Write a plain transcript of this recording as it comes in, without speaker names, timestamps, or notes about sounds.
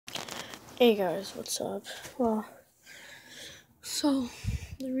Hey guys, what's up? Well, so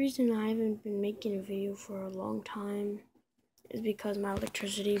the reason I haven't been making a video for a long time is because my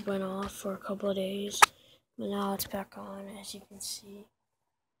electricity went off for a couple of days, but now it's back on, as you can see.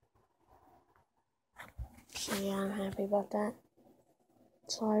 So yeah, I'm happy about that.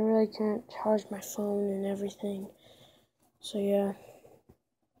 So I really can't charge my phone and everything. So yeah,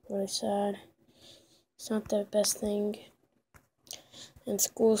 really sad. It's not the best thing. And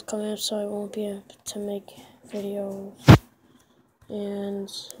school's coming up, so I won't be able to make videos. And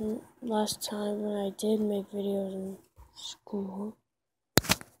last time when I did make videos in school,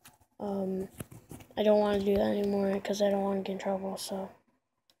 I don't want to do that anymore because I don't want to get in trouble. So,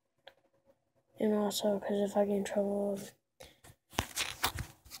 and also because if I get in trouble,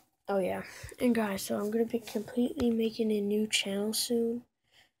 oh yeah. And guys, so I'm gonna be completely making a new channel soon.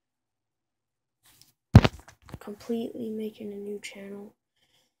 Completely making a new channel.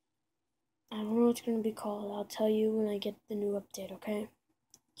 I don't know what it's gonna be called. I'll tell you when I get the new update. Okay.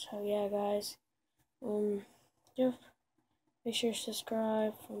 So yeah, guys. Yeah. Make sure to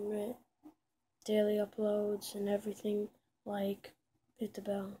subscribe for it. Daily uploads and everything, hit the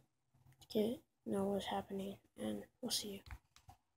bell to know what's happening, and we'll see you.